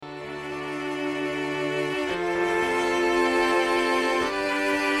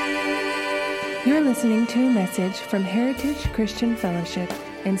You're listening to a message from Heritage Christian Fellowship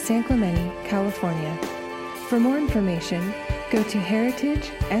in San Clemente, California. For more information, go to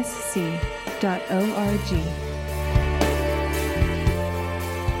heritagesc.org.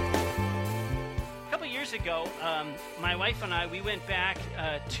 A couple years ago, my wife and I, we went back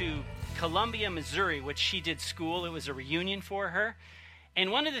to Columbia, Missouri, which she did school. It was a reunion for her. And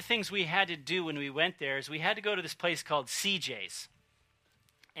one of the things we had to do when we went there is we had to go to this place called CJ's.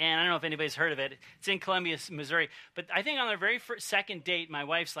 And I don't know if anybody's heard of it. It's in Columbia, Missouri. But I think on their very second date, my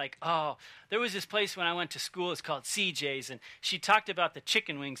wife's like, oh, there was this place when I went to school. It's called CJ's. And she talked about the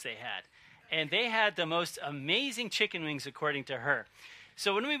chicken wings they had. And they had the most amazing chicken wings, according to her.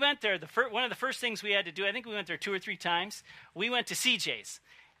 So when we went there, one of the first things we had to do, I think we went there 2 or 3 times, we went to CJ's.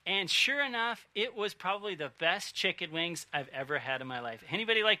 And sure enough, it was probably the best chicken wings I've ever had in my life.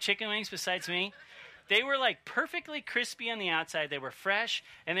 Anybody like chicken wings besides me? They were like perfectly crispy on the outside. They were fresh,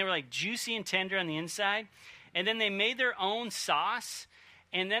 and they were like juicy and tender on the inside. And then they made their own sauce.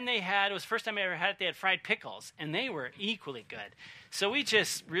 And then it was the first time I ever had it, they had fried pickles, and they were equally good. So we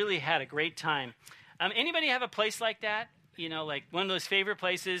just really had a great time. Anybody have a place like that? You know, like one of those favorite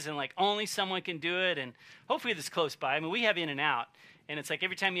places, and like only someone can do it, and hopefully this close by. I mean, we have In-N-Out, and it's like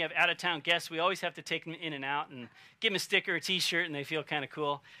every time you have out-of-town guests, we always have to take them In-N-Out and give them a sticker, a T-shirt, and they feel kind of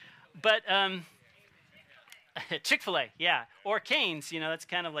cool. But Chick-fil-A, yeah, or Cane's, you know, that's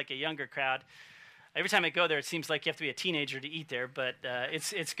kind of like a younger crowd. Every time I go there, it seems like you have to be a teenager to eat there, but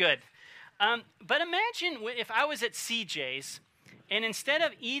it's good. But imagine if I was at CJ's, and instead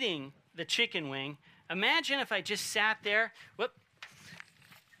of eating the chicken wing, imagine if I just sat there.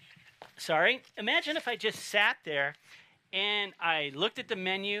 Imagine if I just sat there and I looked at the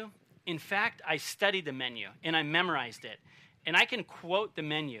menu. In fact, I studied the menu, and I memorized it. And I can quote the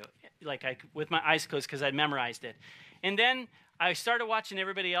menu with my eyes closed because I'd memorized it. And then I started watching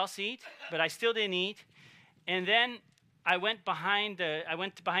everybody else eat, but I still didn't eat. And then I went behind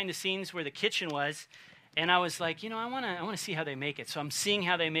the scenes where the kitchen was, and I was like, I want to see how they make it. So I'm seeing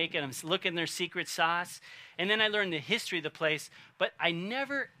how they make it. I'm looking at their secret sauce. And then I learned the history of the place, but I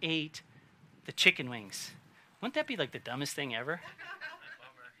never ate the chicken wings. Wouldn't that be like the dumbest thing ever?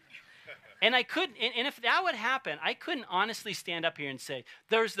 And I couldn't, and if that would happen, I couldn't honestly stand up here and say,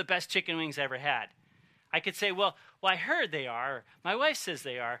 those are the best chicken wings I ever had. I could say, well, I heard they are, or my wife says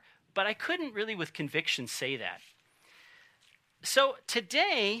they are, but I couldn't really with conviction say that. So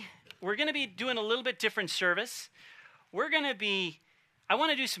today, we're going to be doing a little bit different service. I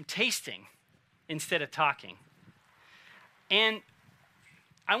want to do some tasting instead of talking. And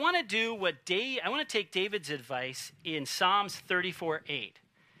I want to take David's advice in Psalms 34:8.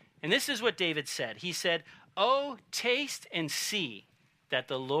 And this is what David said. He said, "Oh, taste and see that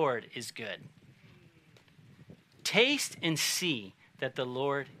the Lord is good." Taste and see that the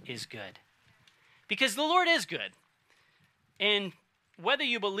Lord is good. Because the Lord is good. And whether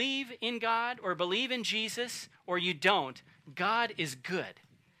you believe in God or believe in Jesus or you don't, God is good.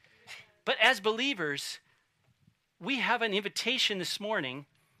 But as believers, we have an invitation this morning,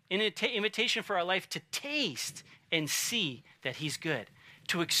 an invitation for our life to taste and see that he's good,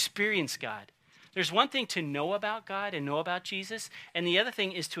 to experience God. There's one thing to know about God and know about Jesus, and the other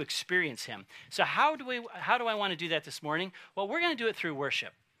thing is to experience him. So how do I want to do that this morning? Well, we're going to do it through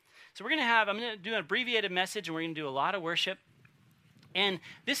worship. So I'm going to do an abbreviated message, and we're going to do a lot of worship. And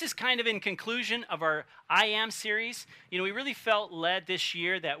this is kind of in conclusion of our I Am series. We really felt led this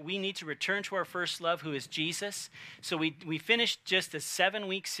year that we need to return to our first love, who is Jesus. So we finished just a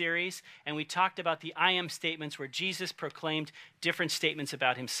 7-week series, and we talked about the I Am statements where Jesus proclaimed different statements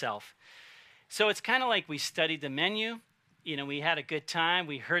about himself. So it's kind of like we studied the menu. We had a good time.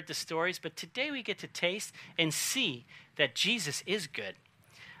 We heard the stories. But today we get to taste and see that Jesus is good.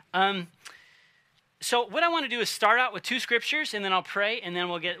 So what I want to do is start out with 2 scriptures, and then I'll pray, and then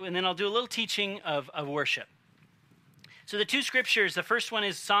I'll do a little teaching of worship. So the 2 scriptures, the first one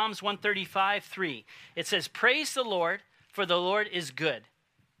is Psalms 135:3. It says, "Praise the Lord, for the Lord is good.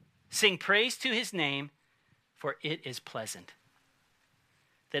 Sing praise to his name, for it is pleasant."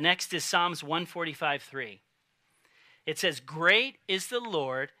 The next is Psalms 145:3. It says, "Great is the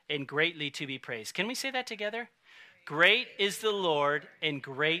Lord and greatly to be praised." Can we say that together? Great is the Lord and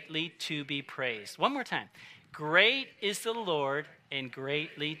greatly to be praised. One more time. Great is the Lord and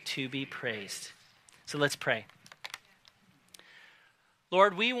greatly to be praised. So let's pray.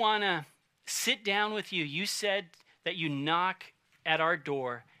 Lord, we want to sit down with you. You said that you knock at our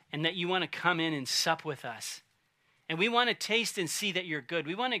door and that you want to come in and sup with us. And we want to taste and see that you're good.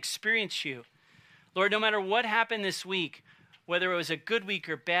 We want to experience you. Lord, no matter what happened this week, whether it was a good week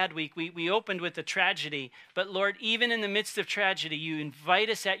or bad week, we opened with a tragedy. But Lord, even in the midst of tragedy, you invite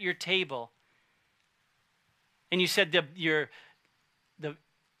us at your table And you said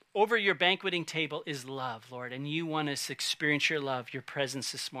over your banqueting table is love, Lord, and you want us to experience your love, your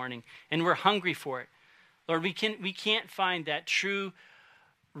presence this morning, and we're hungry for it. Lord, we can't find that true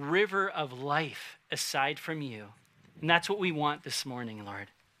river of life aside from you, and that's what we want this morning, Lord.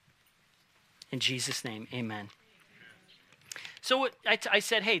 In Jesus' name, amen. So I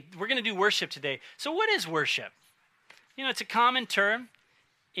said, hey, we're going to do worship today. So what is worship? You know, it's a common term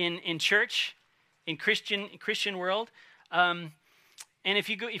in church, in Christian world. And if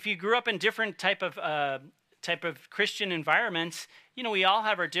you grew up in different type of Christian environments, you know, we all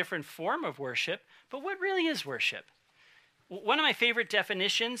have our different form of worship. But what really is worship? One of my favorite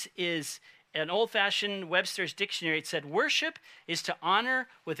definitions is an old-fashioned Webster's dictionary. It said, worship is to honor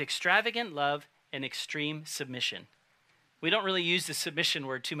with extravagant love and extreme submission. We don't really use the submission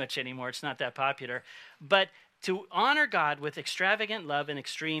word too much anymore. It's not that popular. But to honor God with extravagant love and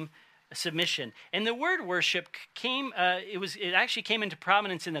extreme submission. And the word worship it actually came into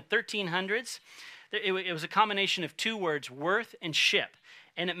prominence in the 1300s. It was a combination of two words, worth and ship.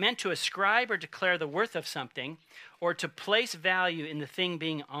 And it meant to ascribe or declare the worth of something or to place value in the thing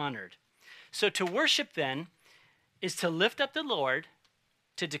being honored. So to worship then is to lift up the Lord,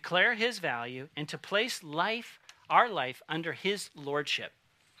 to declare his value, and to place our life under his lordship.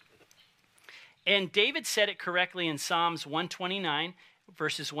 And David said it correctly in Psalms 129,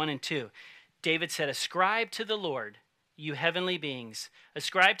 verses 1 and 2. David said, ascribe to the Lord, you heavenly beings.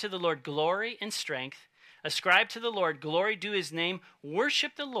 Ascribe to the Lord glory and strength. Ascribe to the Lord glory due his name.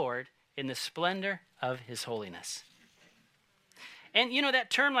 Worship the Lord in the splendor of his holiness. And you know, that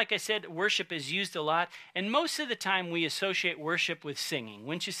term, like I said, worship is used a lot. And most of the time we associate worship with singing.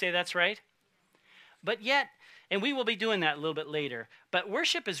 Wouldn't you say that's right? But yet, and we will be doing that a little bit later, but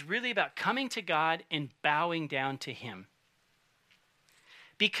worship is really about coming to God and bowing down to him.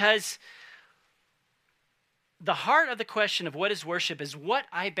 Because the heart of the question of what is worship is what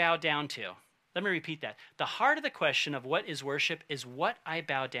I bow down to. Let me repeat that. The heart of the question of what is worship is what I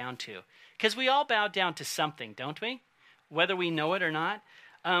bow down to. Because we all bow down to something, don't we? Whether we know it or not.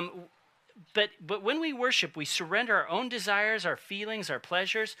 But when we worship, we surrender our own desires, our feelings, our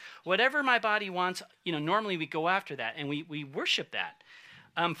pleasures. Whatever my body wants, you know, normally we go after that, and we worship that.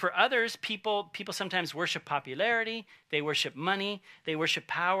 For others, people sometimes worship popularity, they worship money, they worship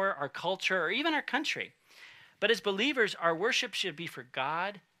power, our culture, or even our country. But as believers, our worship should be for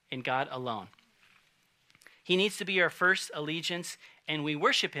God and God alone. He needs to be our first allegiance, and we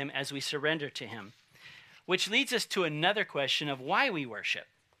worship him as we surrender to him. Which leads us to another question of why we worship.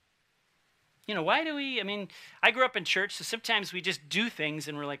 You know, why do we, I grew up in church, so sometimes we just do things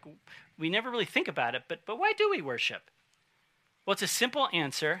and we're like, we never really think about it, but why do we worship? Well, it's a simple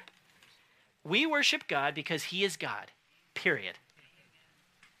answer. We worship God because he is God, period.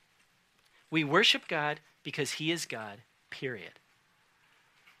 We worship God because he is God, period.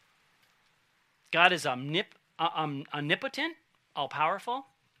 God is omnipotent, all-powerful.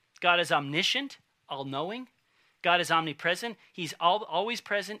 God is omniscient, all-knowing. God is omnipresent. He's always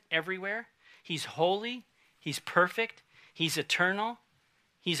present everywhere. He's holy. He's perfect. He's eternal.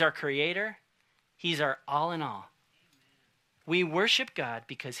 He's our creator. He's our all in all. We worship God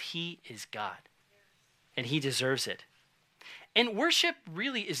because he is God, and he deserves it. And worship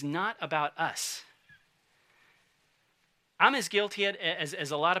really is not about us. I'm as guilty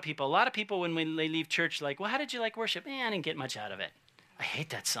as a lot of people. A lot of people, when they leave church, like, well, how did you like worship? I didn't get much out of it. I hate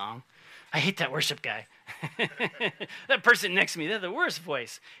that song. I hate that worship guy. That person next to me, they're the worst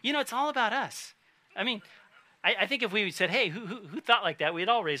voice. You know, it's all about us. I think if we said, hey, who thought like that, we'd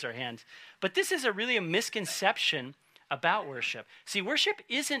all raise our hands. But this is really a misconception about worship. See, worship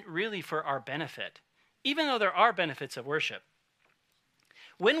isn't really for our benefit, even though there are benefits of worship.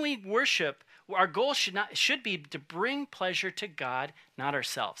 When we worship, our goal should be to bring pleasure to God, not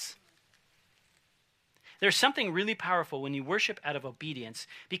ourselves. There's something really powerful when you worship out of obedience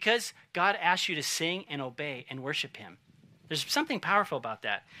because God asks you to sing and obey and worship him. There's something powerful about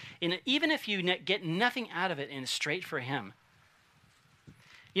that. And even if you get nothing out of it and it's straight for him.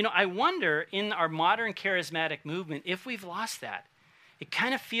 You know, I wonder in our modern charismatic movement if we've lost that. It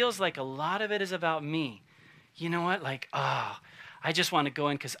kind of feels like a lot of it is about me. You know what? Like, I just want to go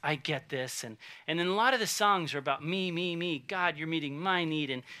in because I get this. And then a lot of the songs are about me. God, you're meeting my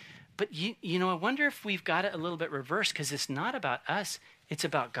need. But you know, I wonder if we've got it a little bit reversed because it's not about us, it's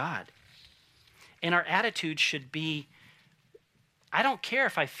about God. And our attitude should be, I don't care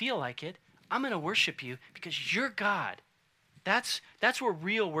if I feel like it, I'm going to worship you because you're God. That's where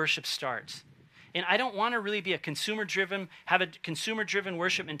real worship starts. And I don't want to really be have a consumer-driven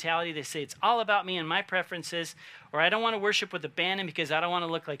worship mentality. They say it's all about me and my preferences, or I don't want to worship with abandon because I don't want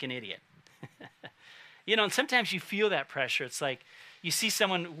to look like an idiot. And sometimes you feel that pressure. It's like you see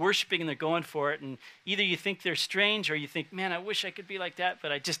someone worshiping and they're going for it, and either you think they're strange or you think, man, I wish I could be like that,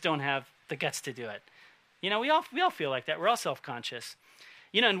 but I just don't have the guts to do it. We all feel like that. We're all self-conscious.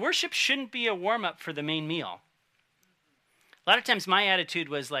 And worship shouldn't be a warm-up for the main meal. A lot of times my attitude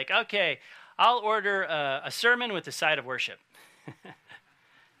was like, okay, I'll order a sermon with a side of worship.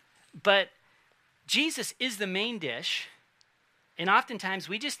 But Jesus is the main dish, and oftentimes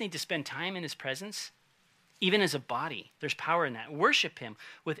we just need to spend time in his presence, even as a body. There's power in that. Worship him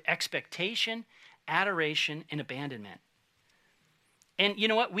with expectation, adoration, and abandonment. And you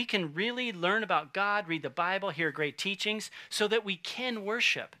know what? We can really learn about God, read the Bible, hear great teachings, so that we can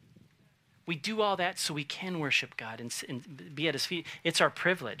worship. We do all that so we can worship God and be at his feet. It's our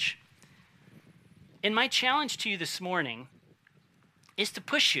privilege. And my challenge to you this morning is to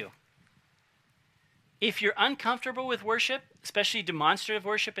push you. If you're uncomfortable with worship, especially demonstrative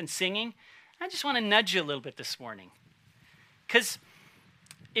worship and singing, I just want to nudge you a little bit this morning. Because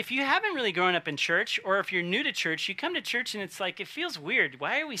if you haven't really grown up in church, or if you're new to church, you come to church and it's like, it feels weird.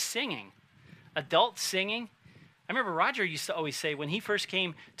 Why are we singing? Adults singing? I remember Roger used to always say when he first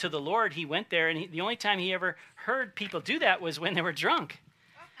came to the Lord, he went there, and the only time he ever heard people do that was when they were drunk.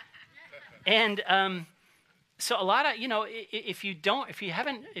 And so a lot of, if you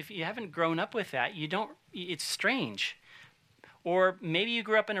haven't grown up with that, it's strange. Or maybe you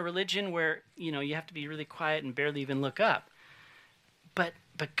grew up in a religion where, you have to be really quiet and barely even look up.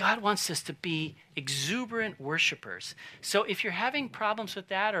 But God wants us to be exuberant worshipers. So if you're having problems with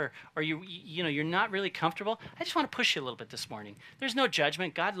that, or you're not really comfortable, I just want to push you a little bit this morning. There's no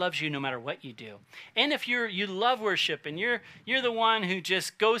judgment. God loves you no matter what you do. And if you love worship and you're the one who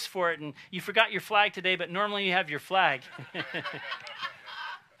just goes for it, and you forgot your flag today, but normally you have your flag.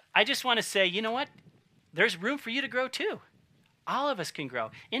 I just want to say, you know what? There's room for you to grow too. All of us can grow.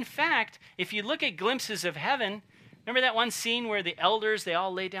 In fact, if you look at glimpses of heaven, remember that one scene where the elders, they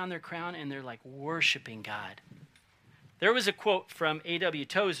all lay down their crown and they're like worshiping God. There was a quote from A.W.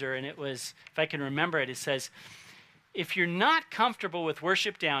 Tozer, and it was, if I can remember it, it says, if you're not comfortable with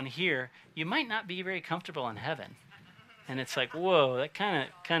worship down here, you might not be very comfortable in heaven. And it's like, whoa, that kind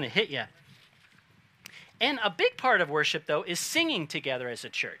of hit you. And a big part of worship, though, is singing together as a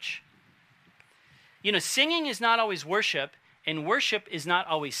church. Singing is not always worship, and worship is not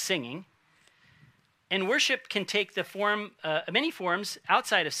always singing. And worship can take the form, many forms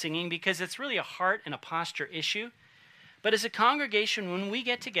outside of singing, because it's really a heart and a posture issue. But as a congregation, when we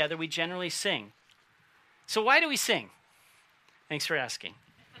get together, we generally sing. So why do we sing? Thanks for asking.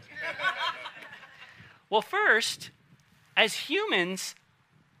 Well, first, as humans,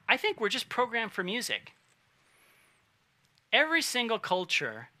 I think we're just programmed for music. Every single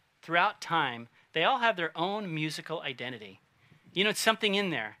culture throughout time, they all have their own musical identity. It's something in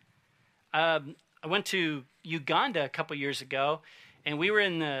there. I went to Uganda a couple years ago, and we were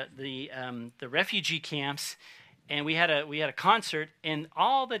in the refugee camps, and we had a concert, and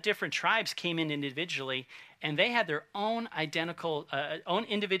all the different tribes came in individually, and they had their own own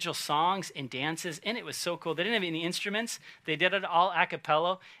individual songs and dances, and it was so cool. They didn't have any instruments. They did it all a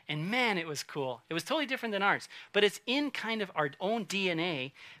cappella, and man, it was cool. It was totally different than ours, but it's in kind of our own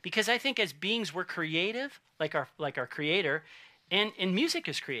DNA, because I think as beings we're creative, like our Creator, and music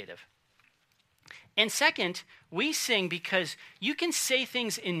is creative. And second, we sing because you can say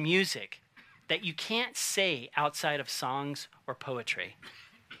things in music that you can't say outside of songs or poetry.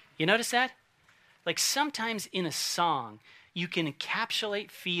 You notice that? Like sometimes in a song, you can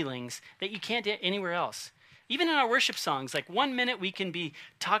encapsulate feelings that you can't do anywhere else. Even in our worship songs, like 1 minute we can be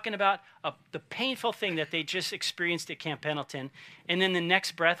talking about the painful thing that they just experienced at Camp Pendleton, and then the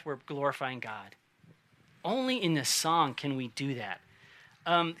next breath we're glorifying God. Only in the song can we do that.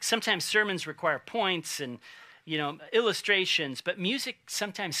 Sometimes sermons require points and, illustrations, but music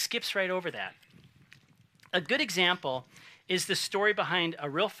sometimes skips right over that. A good example is the story behind a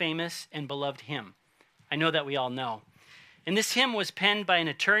real famous and beloved hymn. I know that we all know. And this hymn was penned by an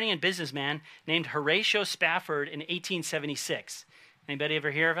attorney and businessman named Horatio Spafford in 1876. Anybody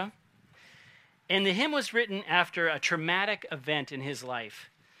ever hear of him? And the hymn was written after a traumatic event in his life.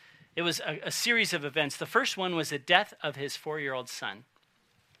 It was a series of events. The first one was the death of his 4-year-old son.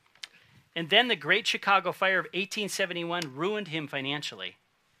 And then the Great Chicago Fire of 1871 ruined him financially.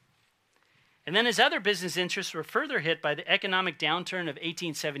 And then his other business interests were further hit by the economic downturn of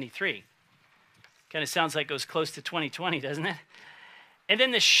 1873. Kind of sounds like it was close to 2020, doesn't it? And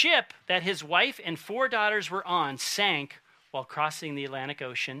then the ship that his wife and 4 daughters were on sank while crossing the Atlantic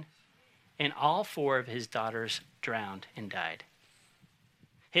Ocean, and all 4 of his daughters drowned and died.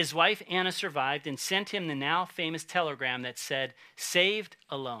 His wife, Anna, survived and sent him the now famous telegram that said, "Saved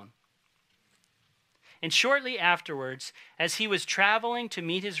alone." And shortly afterwards, as he was traveling to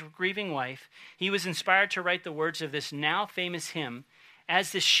meet his grieving wife, he was inspired to write the words of this now famous hymn,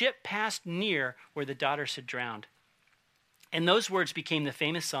 as the ship passed near where the daughters had drowned. And those words became the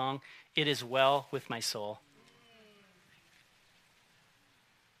famous song, "It Is Well With My Soul."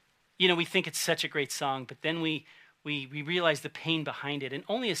 You know, we think it's such a great song, but then we realize the pain behind it. And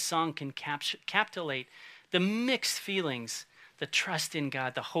only a song can capitulate the mixed feelings, the trust in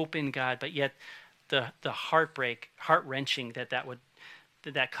God, the hope in God, but yet the heartbreak, heart-wrenching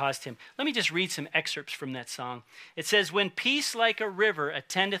that caused him. Let me just read some excerpts from that song. It says, "When peace like a river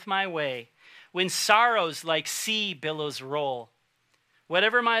attendeth my way, when sorrows like sea billows roll,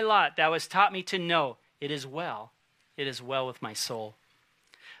 whatever my lot thou hast taught me to know, it is well with my soul.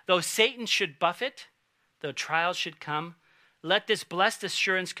 Though Satan should buffet, though trials should come, let this blessed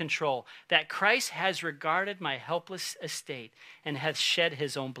assurance control, that Christ has regarded my helpless estate and hath shed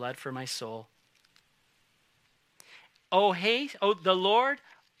his own blood for my soul. O the Lord,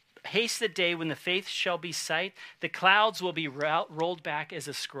 haste the day when the faith shall be sight. The clouds will be rolled back as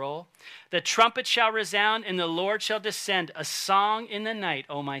a scroll. The trumpet shall resound, and the Lord shall descend, a song in the night,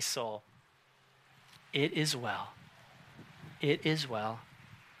 O my soul. It is well. It is well.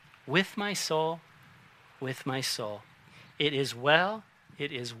 With my soul, with my soul. It is well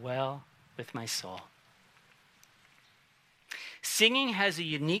with my soul." Singing has a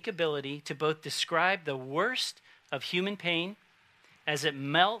unique ability to both describe the worst of human pain as it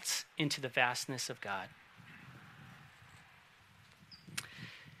melts into the vastness of God.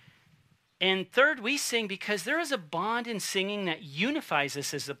 And third, we sing because there is a bond in singing that unifies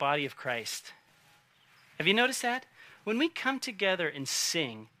us as the body of Christ. Have you noticed that? When we come together and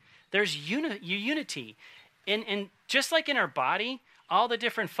sing, there's unity. And just like in our body, all the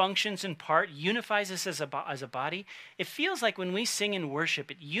different functions and part unifies us as a body. It feels like when we sing in worship,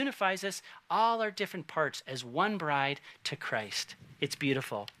 it unifies us, all our different parts, as one bride to Christ. It's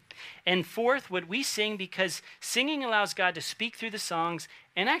beautiful. And fourth, what we sing because singing allows God to speak through the songs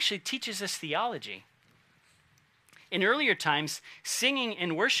and actually teaches us theology. In earlier times, singing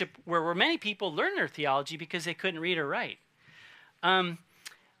and worship were where many people learned their theology because they couldn't read or write. And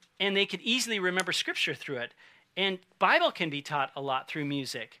they could easily remember scripture through it. And Bible can be taught a lot through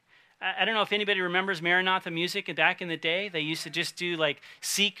music. I don't know if anybody remembers Maranatha music back in the day. They used to just do like,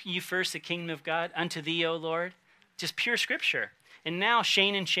 "Seek ye first the kingdom of God, unto thee, O Lord." Just pure scripture. And now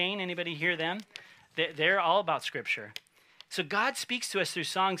Shane and Shane, anybody hear them? They're all about scripture. So God speaks to us through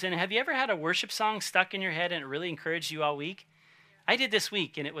songs. And have you ever had a worship song stuck in your head and it really encouraged you all week? I did this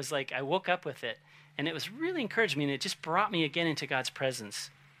week, and it was like I woke up with it. And it was really encouraged me, and it just brought me again into God's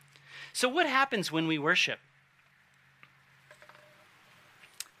presence. So what happens when we worship?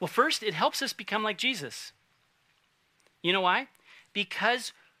 Well, first, it helps us become like Jesus. You know why?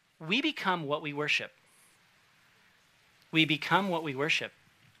 Because we become what we worship. We become what we worship.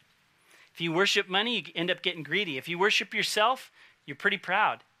 If you worship money, you end up getting greedy. If you worship yourself, you're pretty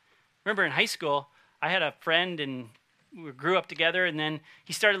proud. Remember in high school, I had a friend, and we grew up together, and then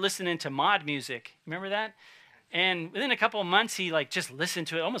he started listening to mod music. Remember that? And within a couple of months, he just listened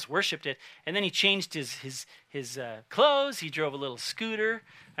to it, almost worshipped it. And then he changed his clothes. He drove a little scooter.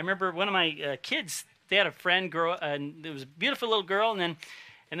 I remember one of my kids, they had a friend girl, and it was a beautiful little girl. And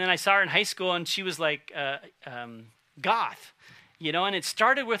then I saw her in high school, and she was like goth, And it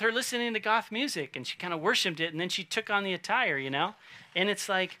started with her listening to goth music, and she kind of worshipped it. And then she took on the attire, And it's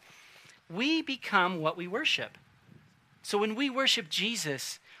like we become what we worship. So when we worship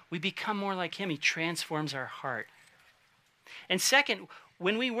Jesus, we become more like him. He transforms our heart. And second,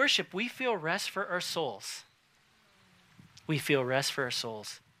 when we worship, we feel rest for our souls. We feel rest for our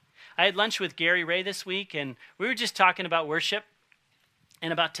souls. I had lunch with Gary Ray this week, and we were just talking about worship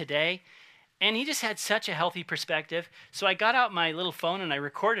and about today. And he just had such a healthy perspective. So I got out my little phone and I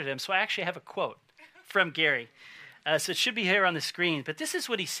recorded him. So I actually have a quote from Gary. So it should be here on the screen. But this is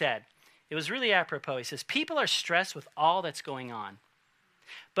what he said. It was really apropos. He says, "People are stressed with all that's going on.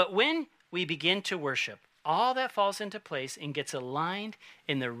 But when we begin to worship, all that falls into place and gets aligned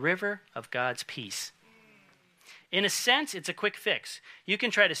in the river of God's peace." In a sense, it's a quick fix. You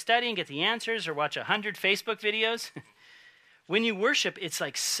can try to study and get the answers or watch 100 Facebook videos. When you worship, it's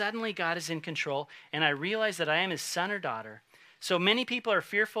like suddenly God is in control, and I realize that I am his son or daughter. So many people are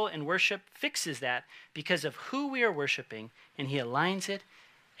fearful, and worship fixes that because of who we are worshiping, and he aligns it,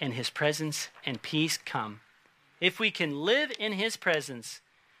 and his presence and peace come. If we can live in his presence,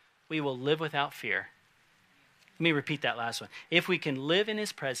 we will live without fear. Let me repeat that last one. If we can live in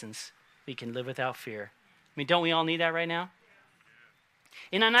his presence, we can live without fear. I mean, don't we all need that right now?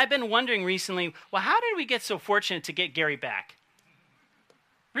 And I've been wondering recently, well, how did we get so fortunate to get Gary back?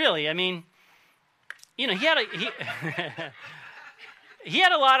 Really, I mean, he he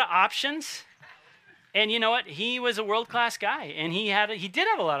had a lot of options. And you know what? He was a world-class guy, and he did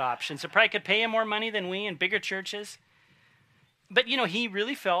have a lot of options. It probably could pay him more money than we in bigger churches. But, he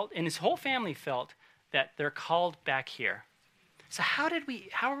really felt, and his whole family felt, that they're called back here. So how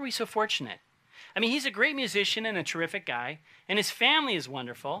are we so fortunate? I mean, he's a great musician and a terrific guy, and his family is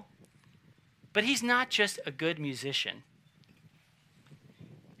wonderful, but he's not just a good musician.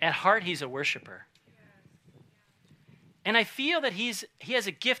 At heart, he's a worshiper. And I feel that he has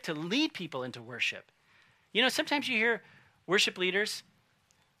a gift to lead people into worship. Sometimes you hear worship leaders,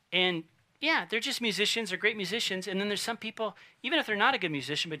 and yeah, they're just musicians, they're great musicians, and then there's some people, even if they're not a good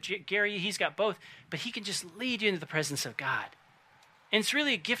musician, but Gary, he's got both, but he can just lead you into the presence of God. And it's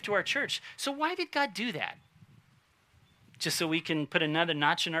really a gift to our church. So why did God do that? Just so we can put another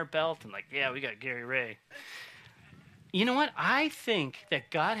notch in our belt and we got Gary Ray. You know what? I think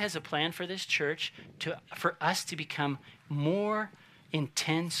that God has a plan for this church for us to become more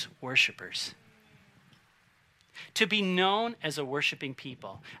intense worshipers. To be known as a worshiping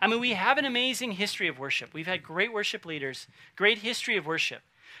people. I mean, we have an amazing history of worship. We've had great worship leaders, great history of worship.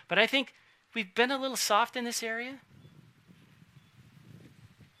 But I think we've been a little soft in this area.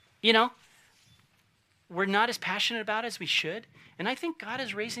 We're not as passionate about it as we should. And I think God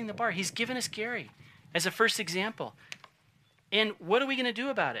is raising the bar. He's given us Gary as a first example. And what are we going to do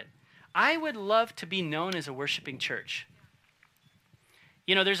about it? I would love to be known as a worshiping church.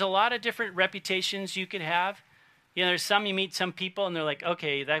 There's a lot of different reputations you could have. There's you meet some people and they're like,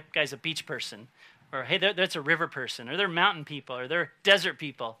 okay, that guy's a beach person. Or, hey, that's a river person. Or they're mountain people. Or they're desert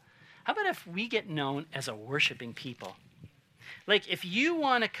people. How about if we get known as a worshiping people? If you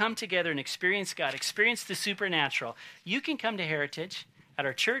want to come together and experience God, experience the supernatural, you can come to Heritage, at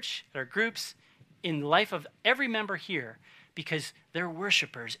our church, at our groups, in the life of every member here, because they're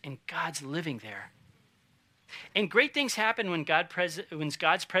worshipers and God's living there. And great things happen when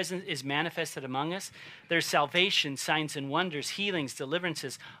God's presence is manifested among us. There's salvation, signs and wonders, healings,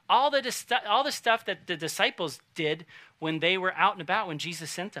 deliverances, all the stuff that the disciples did when they were out and about when Jesus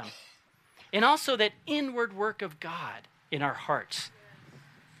sent them. And also that inward work of God in our hearts.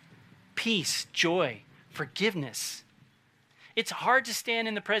 Peace, joy, forgiveness. It's hard to stand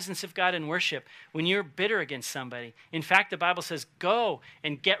in the presence of God and worship when you're bitter against somebody. In fact, the Bible says, go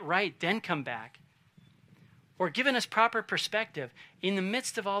and get right, then come back. Or giving us proper perspective in the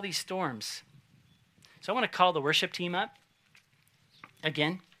midst of all these storms. So I want to call the worship team up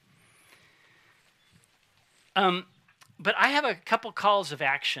again. But I have a couple calls of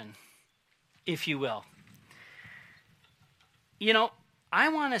action, if you will. I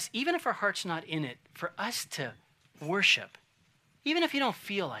want us, even if our heart's not in it, for us to worship. Even if you don't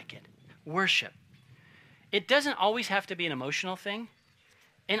feel like it, worship. It doesn't always have to be an emotional thing.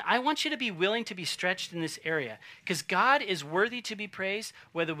 And I want you to be willing to be stretched in this area, because God is worthy to be praised,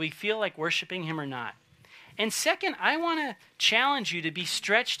 whether we feel like worshiping him or not. And second, I want to challenge you to be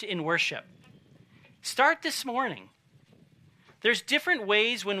stretched in worship. Start this morning. There's different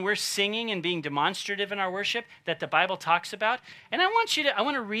ways when we're singing and being demonstrative in our worship that the Bible talks about. And I want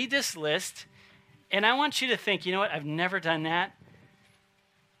to read this list, and I want you to think, you know what, I've never done that.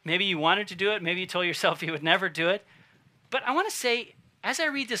 Maybe you wanted to do it. Maybe you told yourself you would never do it. But I want to say, as I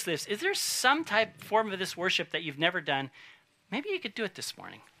read this list, is there some form of this worship that you've never done? Maybe you could do it this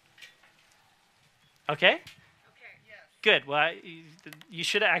morning. Okay? Okay, yes. Good. Well, you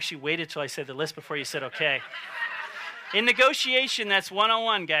should have actually waited till I said the list before you said okay. In negotiation, that's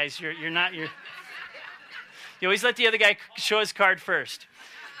 101, guys. You always let the other guy show his card first.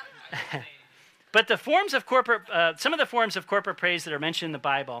 But the forms of some of the forms of corporate praise that are mentioned in the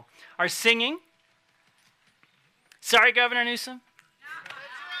Bible are singing. Sorry, Governor Newsom.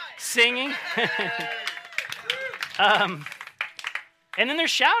 Singing. And then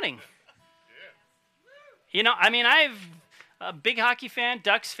there's shouting. I'm a big hockey fan,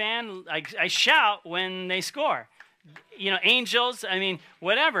 Ducks fan. I shout when they score. Angels,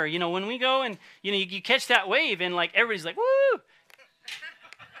 whatever. When we go and, you catch that wave and everybody's like, woo!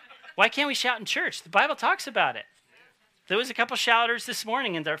 Why can't we shout in church? The Bible talks about it. There was a couple shouters this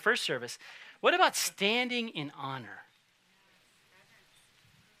morning in our first service. What about standing in honor?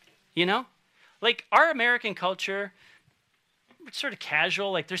 Our American culture, it's sort of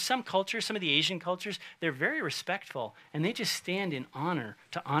casual. There's some cultures, some of the Asian cultures, they're very respectful, and they just stand in honor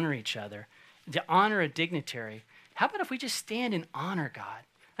to honor each other, to honor a dignitary. How about if we just stand and honor God?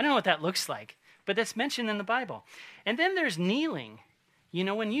 I don't know what that looks like, but that's mentioned in the Bible. And then there's kneeling.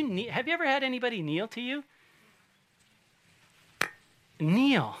 When you kneel, have you ever had anybody kneel to you?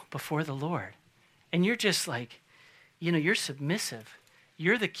 Kneel before the Lord. And you're just you're submissive.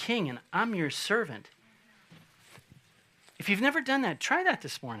 You're the king and I'm your servant. If you've never done that, try that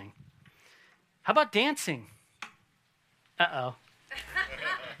this morning. How about dancing? Uh-oh.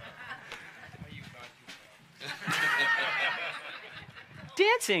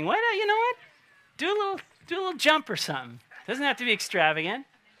 Dancing, why not? You know what? Do a little jump or something. Doesn't have to be extravagant.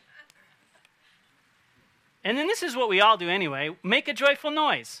 And then this is what we all do anyway. Make a joyful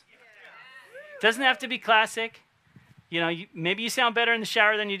noise. Doesn't have to be classic. You know, maybe you sound better in the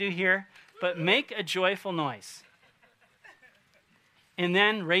shower than you do here, but make a joyful noise. And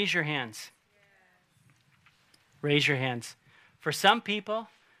then raise your hands. Raise your hands. For some people,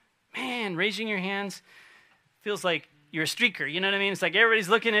 man, raising your hands feels like you're a streaker. You know what I mean? It's like everybody's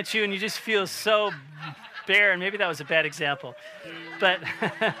looking at you and you just feel so bare. And maybe that was a bad example. But,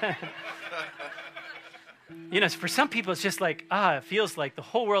 you know, for some people, it's just like, it feels like the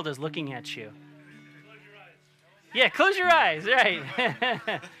whole world is looking at you. Yeah, close your eyes, right.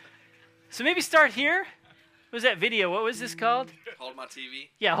 So maybe start here. What was that video? What was this called? Hold My TV.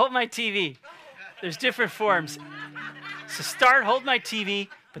 Yeah, Hold My TV. There's different forms. So start, hold my TV,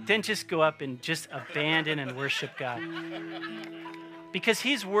 but then just go up and just abandon and worship God. Because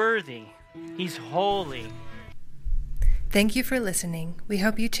he's worthy. He's holy. Thank you for listening. We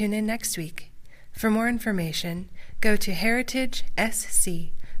hope you tune in next week. For more information, go to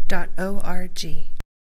heritagesc.org.